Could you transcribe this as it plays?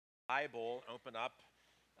Bible, open up.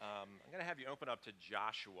 I'm going to have you open up to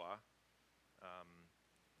Joshua. Um,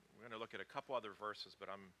 we're going to look at a couple other verses, but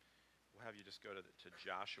we'll have you just go to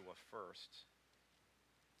Joshua first.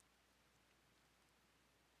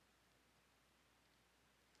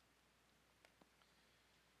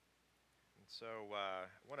 And so I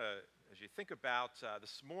want to, as you think about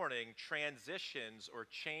this morning, transitions or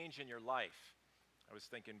change in your life. I was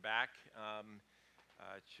thinking back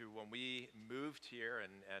to when we moved here,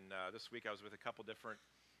 and this week I was with a couple different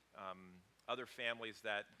other families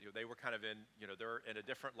that they were kind of in, they're in a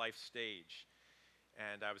different life stage.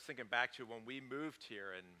 And I was thinking back to when we moved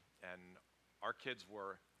here, and our kids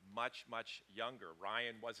were much, much younger.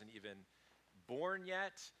 Ryan wasn't even born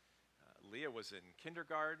yet. Leah was in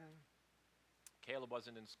kindergarten. Caleb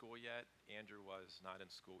wasn't in school yet. Andrew was not in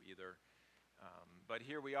school either. But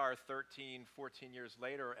here we are 13, 14 years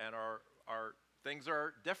later, and our things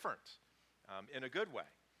are different in a good way.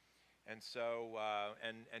 And so,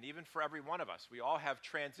 and even for every one of us, we all have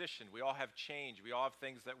transition. We all have change. We all have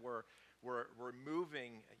things that we're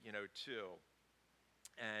moving, to.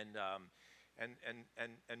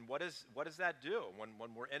 And what does that do?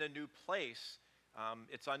 When we're in a new place,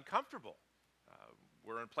 it's uncomfortable.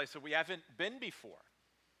 We're in a place that we haven't been before.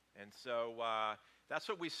 And so that's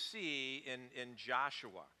what we see in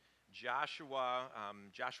Joshua. Joshua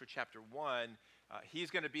chapter 1, he's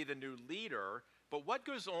going to be the new leader. But what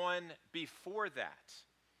goes on before that?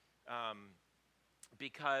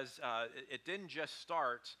 Because it didn't just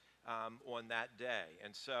start on that day.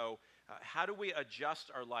 And so how do we adjust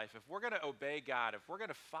our life? If we're going to obey God, if we're going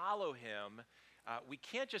to follow him, we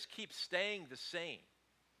can't just keep staying the same.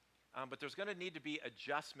 But there's going to need to be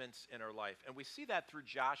adjustments in our life. And we see that through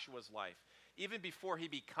Joshua's life. Even before he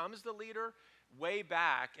becomes the leader, way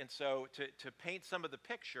back. And so to paint some of the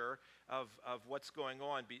picture of what's going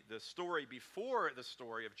on, the story before the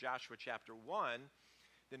story of Joshua chapter 1,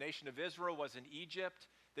 the nation of Israel was in Egypt.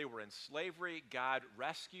 They were in slavery. God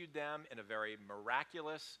rescued them in a very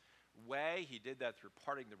miraculous way. He did that through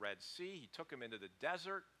parting the Red Sea. He took them into the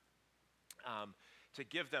desert to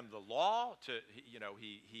give them the law.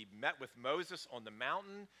 He met with Moses on the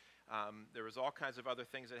mountain. There was all kinds of other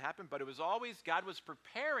things that happened, but it was always God was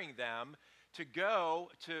preparing them to go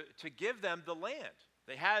to give them the land.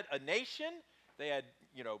 They had a nation. They had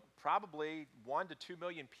probably 1 to 2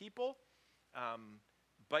 million people,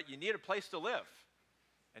 but you need a place to live.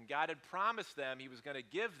 And God had promised them he was going to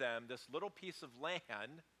give them this little piece of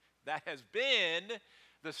land that has been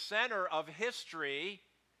the center of history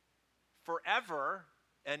forever,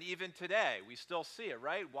 and even today. We still see it,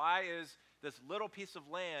 right? Why is this little piece of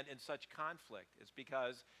land in such conflict? It's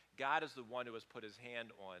because God is the one who has put his hand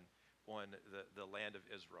on the land of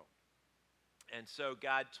Israel. And so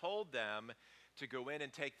God told them to go in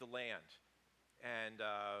and take the land. And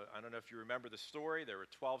I don't know if you remember the story. There were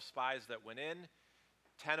 12 spies that went in.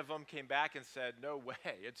 10 of them came back and said, no way,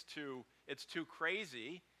 it's too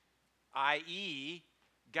crazy, i.e.,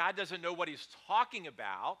 God doesn't know what he's talking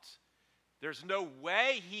about. There's no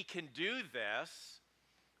way he can do this.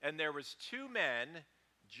 And there was 2 men,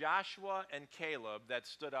 Joshua and Caleb, that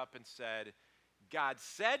stood up and said, God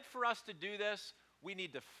said for us to do this. We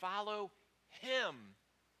need to follow him.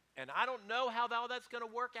 And I don't know how that's going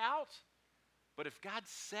to work out. But if God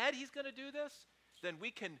said he's going to do this, then we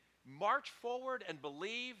can march forward and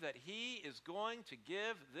believe that he is going to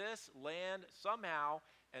give this land somehow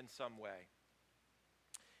and some way.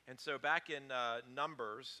 And so back in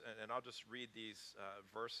Numbers, and I'll just read these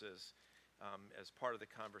verses as part of the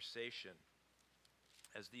conversation,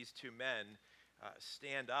 as these 2 men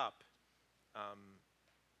stand up,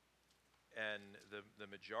 and the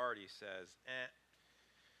majority says,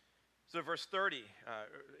 So verse 30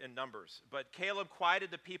 in Numbers, but Caleb quieted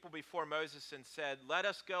the people before Moses and said, let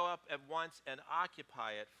us go up at once and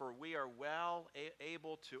occupy it, for we are well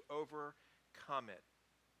able to overcome it.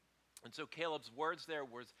 And so Caleb's words there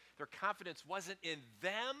was, their confidence wasn't in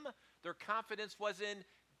them, their confidence was in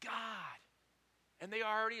God. And they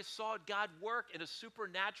already saw God work in a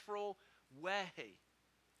supernatural way.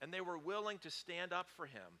 And they were willing to stand up for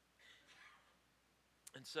him.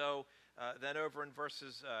 And so then over in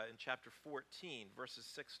in chapter 14, verses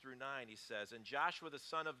 6 through 9, he says, and Joshua the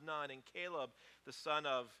son of Nun and Caleb the son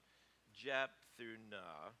of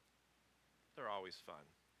Jephunneh, they're always fun,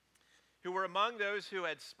 who were among those who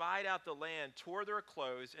had spied out the land, tore their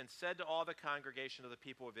clothes and said to all the congregation of the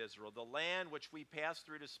people of Israel, the land which we passed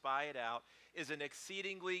through to spy it out is an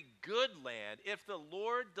exceedingly good land. If the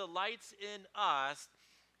Lord delights in us,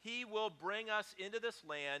 he will bring us into this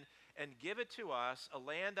land and give it to us, a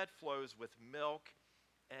land that flows with milk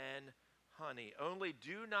and honey. Only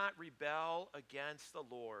do not rebel against the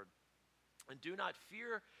Lord, and do not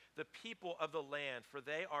fear the people of the land, for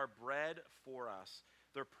they are bread for us.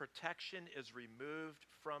 Their protection is removed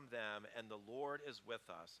from them, and the Lord is with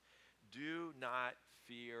us. Do not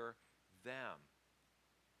fear them.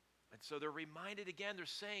 And so they're reminded again, they're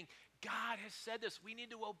saying, God has said this. We need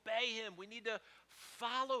to obey him. We need to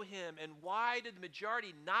follow him. And why did the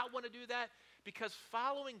majority not want to do that? Because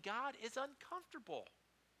following God is uncomfortable.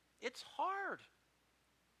 It's hard.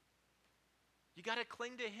 You got to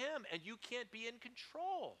cling to him, and you can't be in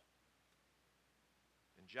control.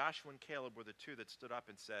 And Joshua and Caleb were the two that stood up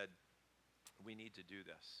and said, we need to do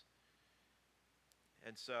this.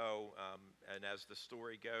 And so, and as the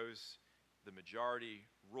story goes, the majority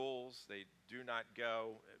rules. They do not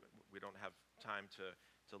go. We don't have time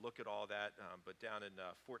to look at all that, but down in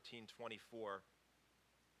 14:24,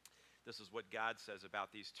 this is what God says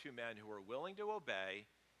about these two men who were willing to obey,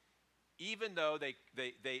 even though they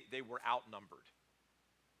were outnumbered.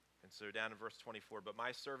 And so down in verse 24, but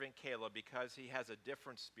my servant Caleb, because he has a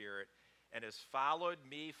different spirit and has followed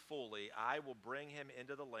me fully, I will bring him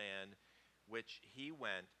into the land which he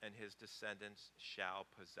went, and his descendants shall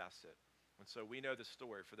possess it. And so we know the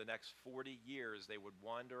story. For the next 40 years, they would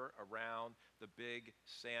wander around the big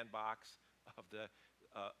sandbox of the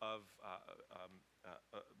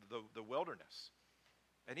wilderness.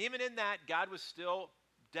 And even in that, God was still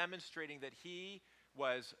demonstrating that he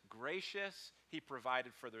was gracious. He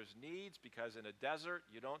provided for their needs, because in a desert,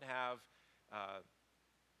 you don't have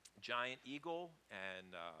Giant Eagle,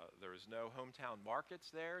 and there's no hometown markets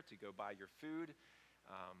there to go buy your food.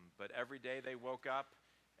 But every day they woke up,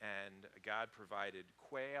 and God provided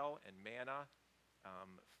quail and manna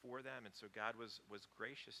for them, and so God was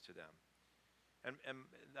gracious to them. And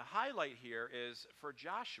the highlight here is for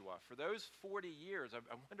Joshua. For those 40 years, I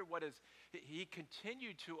wonder he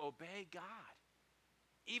continued to obey God.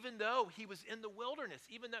 Even though he was in the wilderness,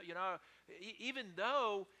 even though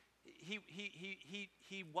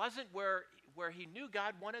he wasn't where he knew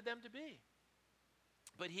God wanted them to be.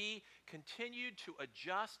 But he continued to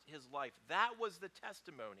adjust his life. That was the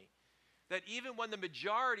testimony. That even when the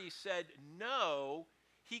majority said no,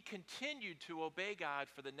 he continued to obey God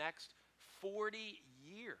for the next 40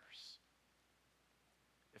 years.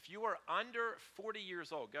 If you are under 40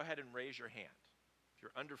 years old, go ahead and raise your hand. If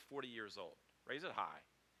you're under 40 years old, raise it high.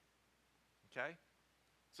 Okay?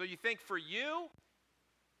 So you think for you,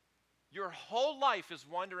 your whole life is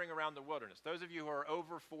wandering around the wilderness. Those of you who are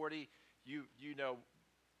over 40, you know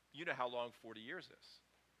how long 40 years is.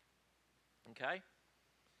 Okay?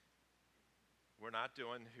 We're not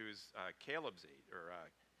doing Caleb's age, or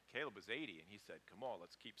Caleb was 80, and he said, come on,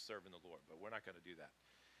 let's keep serving the Lord. But we're not going to do that.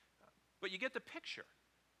 But you get the picture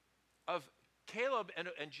of Caleb and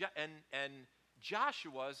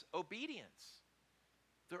Joshua's obedience.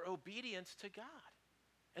 Their obedience to God.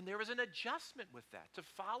 And there was an adjustment with that. To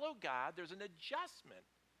follow God, there's an adjustment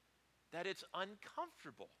that it's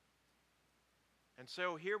uncomfortable. And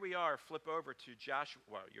so here we are, flip over to Joshua.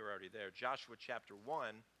 Well, you're already there. Joshua chapter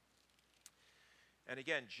 1. And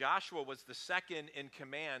again, Joshua was the second in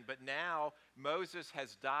command, but now Moses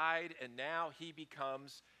has died, and now he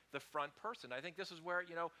becomes the front person. I think this is where,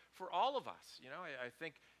 for all of us, I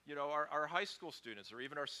think, our high school students, or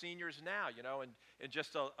even our seniors now, in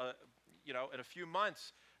just in a few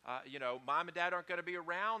months, mom and dad aren't going to be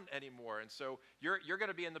around anymore. And so you're going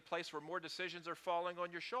to be in the place where more decisions are falling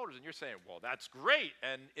on your shoulders. And you're saying, well, that's great.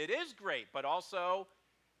 And it is great. But also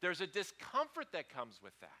there's a discomfort that comes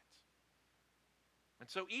with that. And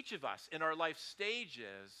so each of us in our life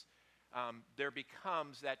stages, there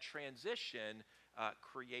becomes that transition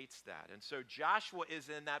creates that. And so Joshua is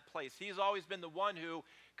in that place. He's always been the one who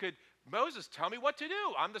could, Moses, tell me what to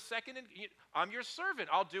do. I'm the second, I'm your servant.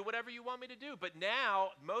 I'll do whatever you want me to do. But now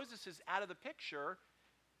Moses is out of the picture,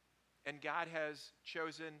 and God has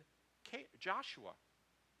chosen Joshua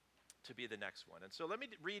to be the next one. And so let me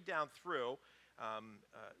read down through. I'm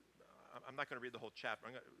not going to read the whole chapter.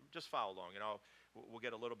 Just follow along, and we'll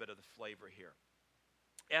get a little bit of the flavor here.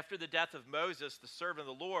 After the death of Moses, the servant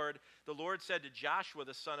of the Lord said to Joshua,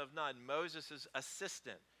 the son of Nun, Moses'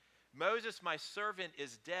 assistant, Moses, my servant,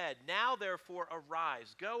 is dead. Now, therefore,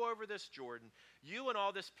 arise, go over this Jordan, you and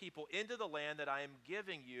all this people, into the land that I am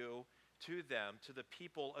giving you to them, to the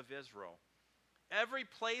people of Israel. Every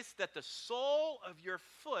place that the sole of your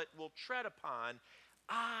foot will tread upon,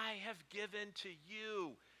 I have given to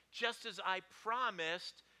you, just as I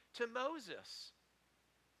promised to Moses.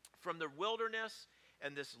 From the wilderness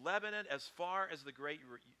and this Lebanon as far as the great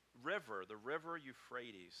river, the river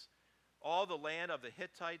Euphrates, all the land of the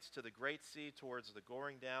Hittites to the great sea towards the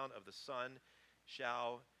going down of the sun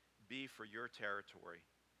shall be for your territory.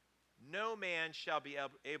 No man shall be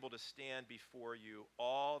able to stand before you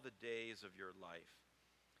all the days of your life.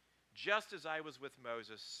 Just as I was with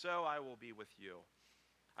Moses, so I will be with you.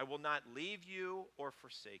 I will not leave you or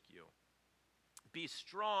forsake you. Be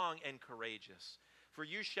strong and courageous, for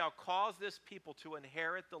you shall cause this people to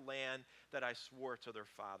inherit the land that I swore to their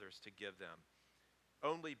fathers to give them.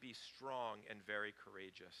 Only be strong and very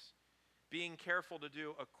courageous, being careful to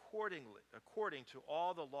do according to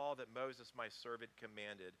all the law that Moses my servant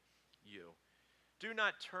commanded you. Do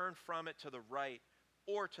not turn from it to the right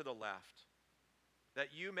or to the left, that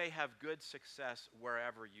you may have good success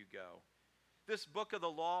wherever you go. This book of the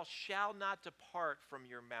law shall not depart from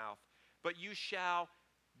your mouth, but you shall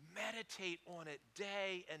meditate on it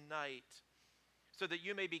day and night, so that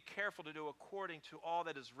you may be careful to do according to all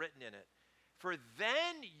that is written in it. For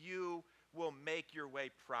then you will make your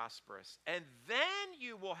way prosperous, and then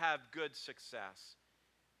you will have good success.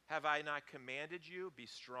 Have I not commanded you? Be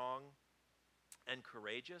strong and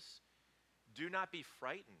courageous. Do not be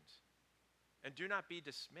frightened, and do not be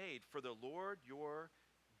dismayed, for the Lord your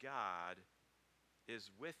God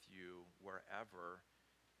is with you wherever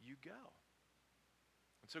you go.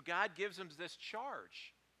 And so God gives him this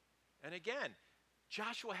charge. And again,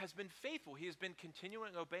 Joshua has been faithful. He has been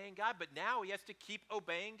continuing obeying God, but now he has to keep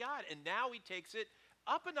obeying God. And now he takes it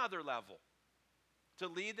up another level to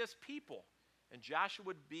lead this people. And Joshua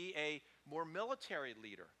would be a more military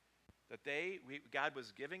leader. God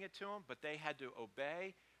was giving it to him, but they had to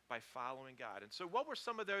obey by following God. And so what were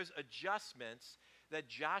some of those adjustments that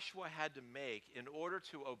Joshua had to make in order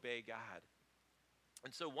to obey God?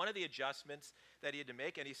 And so one of the adjustments that he had to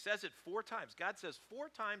make, and he says it 4 times. God says 4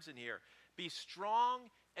 times in here, be strong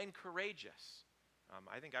and courageous.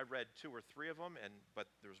 I think I read 2 or 3 of them, but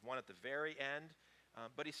there's one at the very end.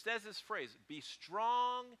 But he says this phrase, be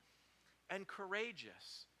strong and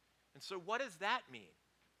courageous. And so what does that mean?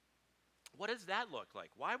 What does that look like?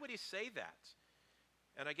 Why would he say that?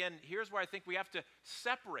 And again, here's where I think we have to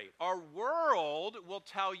separate. Our world will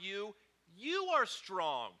tell you, you are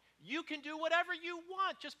strong. You can do whatever you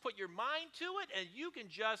want. Just put your mind to it and you can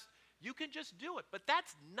just do it. But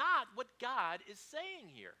that's not what God is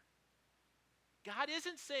saying here. God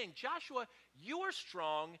isn't saying, Joshua, you are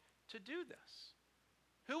strong to do this.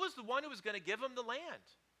 Who was the one who was going to give him the land?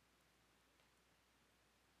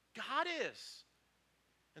 God is.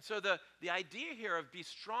 And so the idea here of be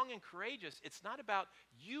strong and courageous, it's not about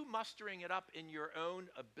you mustering it up in your own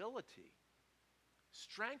ability.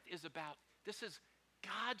 Strength is about, this is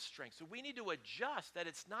God's strength. So we need to adjust that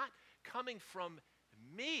it's not coming from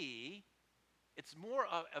me, it's more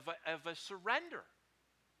of a surrender.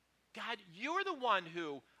 God, you're the one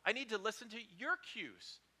who I need to listen to your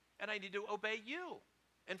cues, and I need to obey you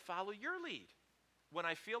and follow your lead when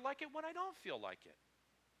I feel like it, when I don't feel like it.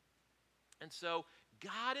 And so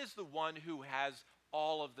God is the one who has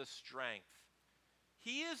all of the strength.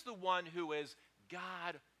 He is the one who is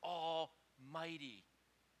God Almighty.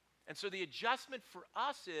 And so the adjustment for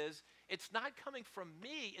us is, it's not coming from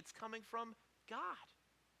me, it's coming from God.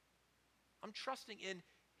 I'm trusting in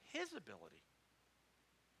his ability.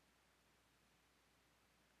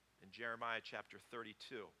 In Jeremiah chapter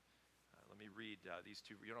 32, let me read these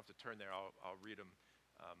 2. You don't have to turn there, I'll read them.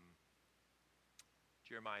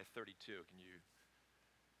 Jeremiah 32,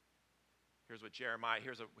 here's what Jeremiah,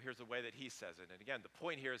 here's the way that he says it. And again, the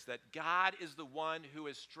point here is that God is the one who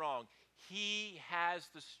is strong. He has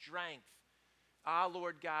the strength. Ah,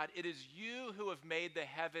 Lord God, it is you who have made the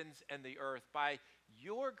heavens and the earth by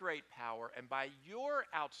your great power and by your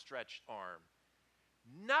outstretched arm.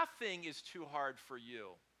 Nothing is too hard for you.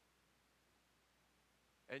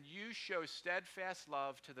 And you show steadfast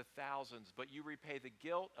love to the thousands, but you repay the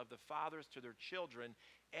guilt of the fathers to their children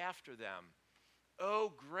after them.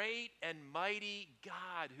 O great and mighty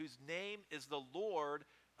God, whose name is the Lord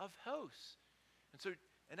of hosts.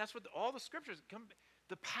 And that's what all the scriptures come.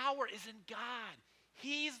 The power is in God.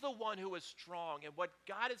 He's the one who is strong. And what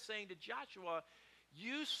God is saying to Joshua,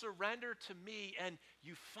 you surrender to me and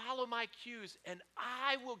you follow my cues, and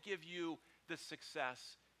I will give you the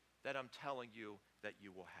success that I'm telling you that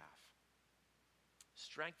you will have.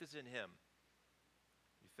 Strength is in him.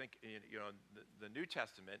 You think, the New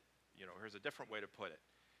Testament, here's a different way to put it.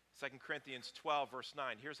 2 Corinthians 12, verse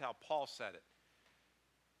 9. Here's how Paul said it.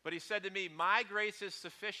 But he said to me, my grace is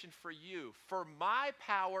sufficient for you, for my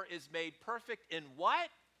power is made perfect in what?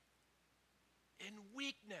 In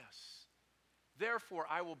weakness. Therefore,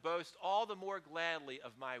 I will boast all the more gladly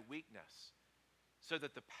of my weakness, so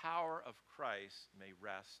that the power of Christ may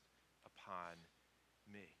rest upon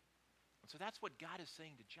me. And so that's what God is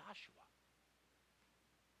saying to Joshua.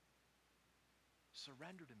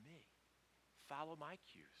 Surrender to me. Follow my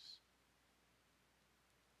cues.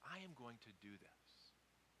 I am going to do this.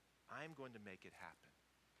 I am going to make it happen.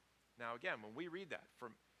 Now, again, when we read that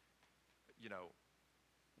from,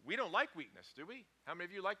 we don't like weakness, do we? How many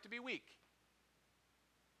of you like to be weak?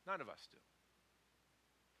 None of us do.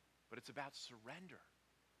 But it's about surrender.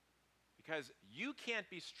 Because you can't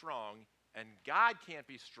be strong and God can't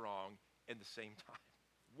be strong in the same time.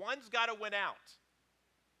 One's got to win out.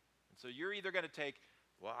 And so you're either going to take,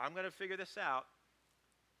 well, I'm going to figure this out,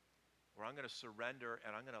 or I'm going to surrender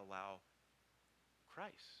and I'm going to allow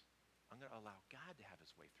Christ. I'm going to allow God to have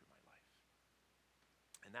his way through my life.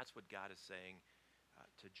 And that's what God is saying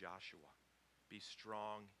to Joshua. Be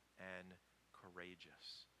strong and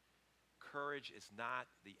courageous. Courage is not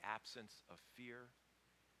the absence of fear.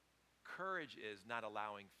 Courage is not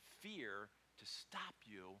allowing fear to stop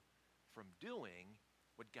you from doing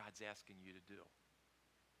what God's asking you to do.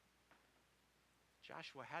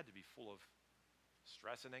 Joshua had to be full of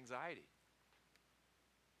stress and anxiety.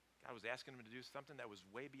 God was asking him to do something that was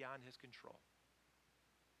way beyond his control.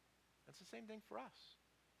 That's the same thing for us.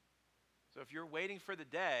 So if you're waiting for the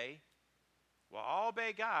day, well, I'll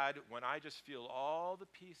obey God when I just feel all the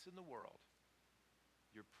peace in the world,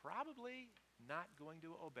 you're probably not going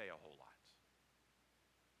to obey a whole lot.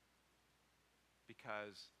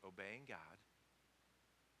 Because obeying God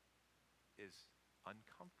is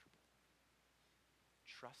uncomfortable.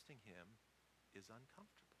 Trusting him is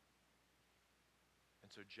uncomfortable.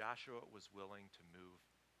 And so Joshua was willing to move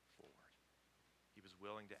forward. He was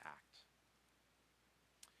willing to act.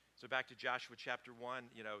 So back to Joshua chapter 1,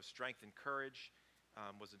 strength and courage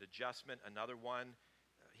was an adjustment. Another one,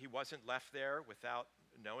 he wasn't left there without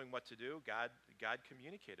knowing what to do. God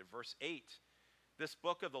communicated. Verse 8, this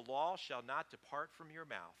book of the law shall not depart from your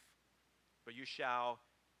mouth, but you shall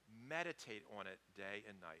meditate on it day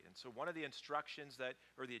and night. And so one of the instructions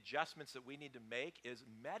or the adjustments that we need to make is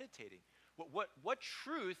meditating. What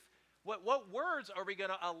truth, what words are we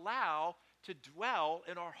going to allow to dwell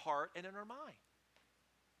in our heart and in our mind?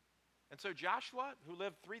 And so Joshua, who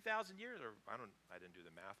lived 3,000 years, or I didn't do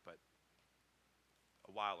the math, but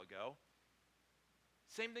a while ago,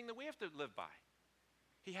 same thing that we have to live by.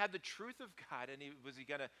 He had the truth of God, and was he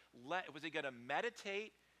going to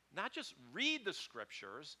meditate, not just read the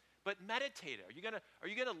scriptures, but meditate it? Are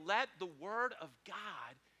you going to let the word of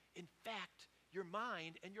God infect your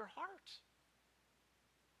mind and your heart?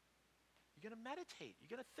 You're going to meditate. You're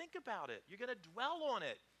going to think about it. You're going to dwell on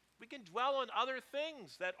it. We can dwell on other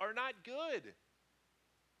things that are not good.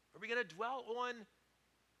 Are we going to dwell on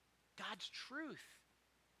God's truth?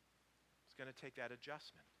 It's going to take that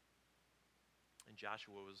adjustment. And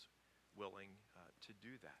Joshua was willing to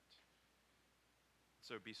do that.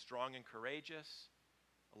 So be strong and courageous.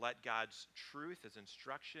 Let God's truth, his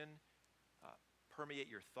instruction, permeate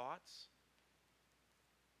your thoughts.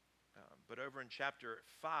 But over in chapter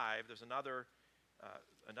 5, there's another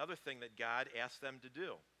thing that God asked them to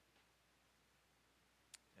do.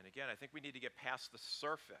 And again, I think we need to get past the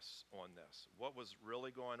surface on this. What was really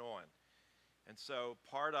going on? And so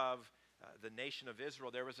part of the nation of Israel,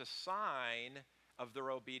 there was a sign of their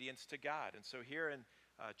obedience to God. And so here in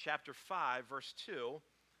chapter 5, verse 2,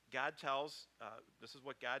 this is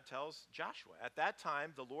what God tells Joshua. At that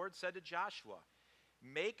time, the Lord said to Joshua,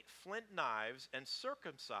 make flint knives and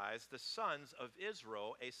circumcise the sons of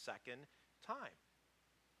Israel a second time.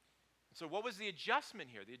 And so what was the adjustment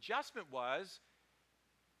here? The adjustment was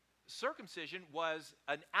circumcision was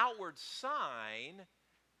an outward sign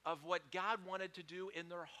of what God wanted to do in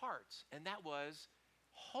their hearts, and that was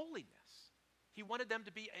holiness. He wanted them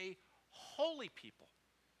to be a holy people.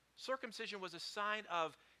 Circumcision was a sign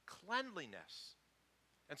of cleanliness.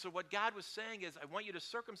 And so what God was saying is, I want you to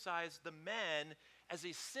circumcise the men as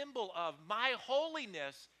a symbol of my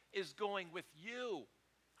holiness is going with you.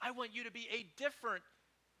 I want you to be a different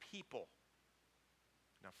people.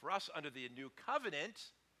 Now for us under the new covenant,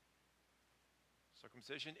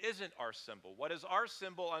 circumcision isn't our symbol. What is our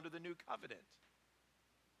symbol under the new covenant?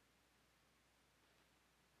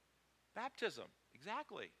 Baptism,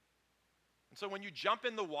 exactly. And so when you jump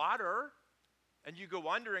in the water and you go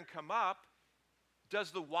under and come up,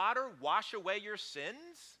 does the water wash away your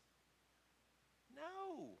sins?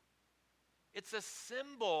 No. It's a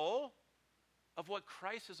symbol of what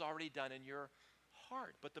Christ has already done in your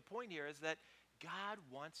heart. But the point here is that God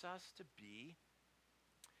wants us to be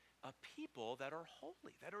a people that are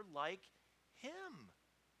holy, that are like him.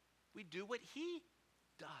 We do what he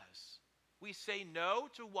does. We say no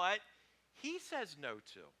to what he says no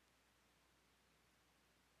to.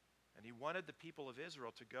 And he wanted the people of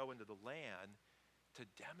Israel to go into the land to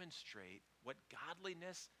demonstrate what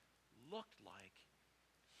godliness looked like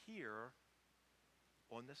here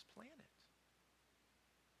on this planet.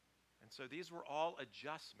 And so these were all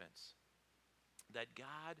adjustments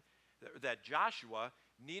that Joshua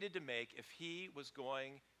needed to make if he was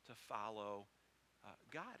going to follow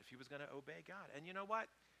God, if he was going to obey God. And you know what?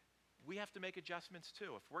 We have to make adjustments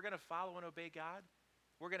too. If we're going to follow and obey God,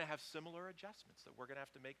 we're going to have similar adjustments that we're going to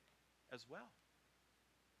have to make as well.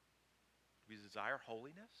 Do we desire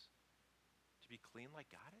holiness? To be clean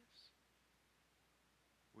like God is?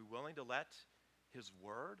 Are we willing to let his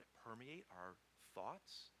word permeate our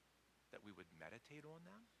thoughts, that we would meditate on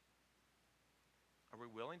them? Are we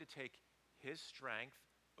willing to take his strength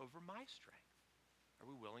over my strength? Are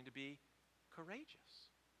we willing to be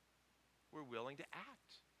courageous? We're willing to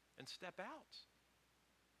act and step out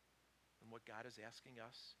in what God is asking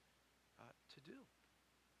us to do.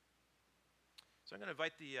 So I'm going to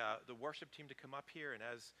invite the worship team to come up here, and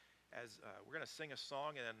as we're going to sing a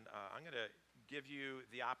song, and I'm going to give you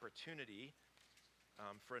the opportunity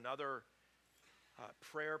for another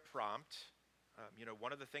prayer prompt.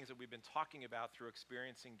 One of the things that we've been talking about through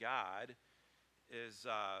experiencing God is,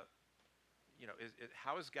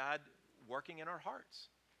 how is God working in our hearts?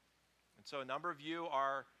 And so a number of you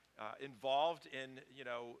are involved in,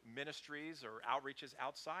 ministries or outreaches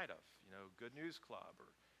outside of, Good News Club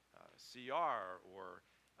or CR or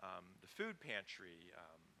the food pantry,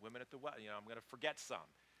 Women at the Well. I'm going to forget some.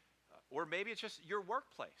 Or maybe it's just your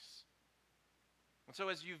workplace. And so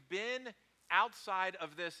as you've been outside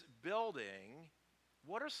of this building,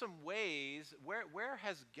 what are some ways, where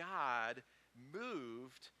has God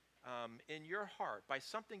moved in your heart by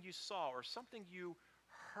something you saw or something you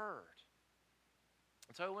heard?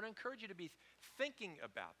 And so I want to encourage you to be thinking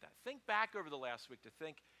about that. Think back over the last week to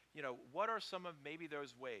think, what are some of maybe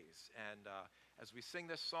those ways? And as we sing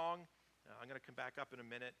this song, I'm going to come back up in a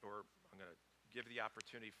minute, or I'm going to give the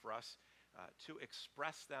opportunity for us to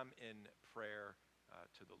express them in prayer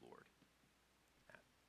to the Lord.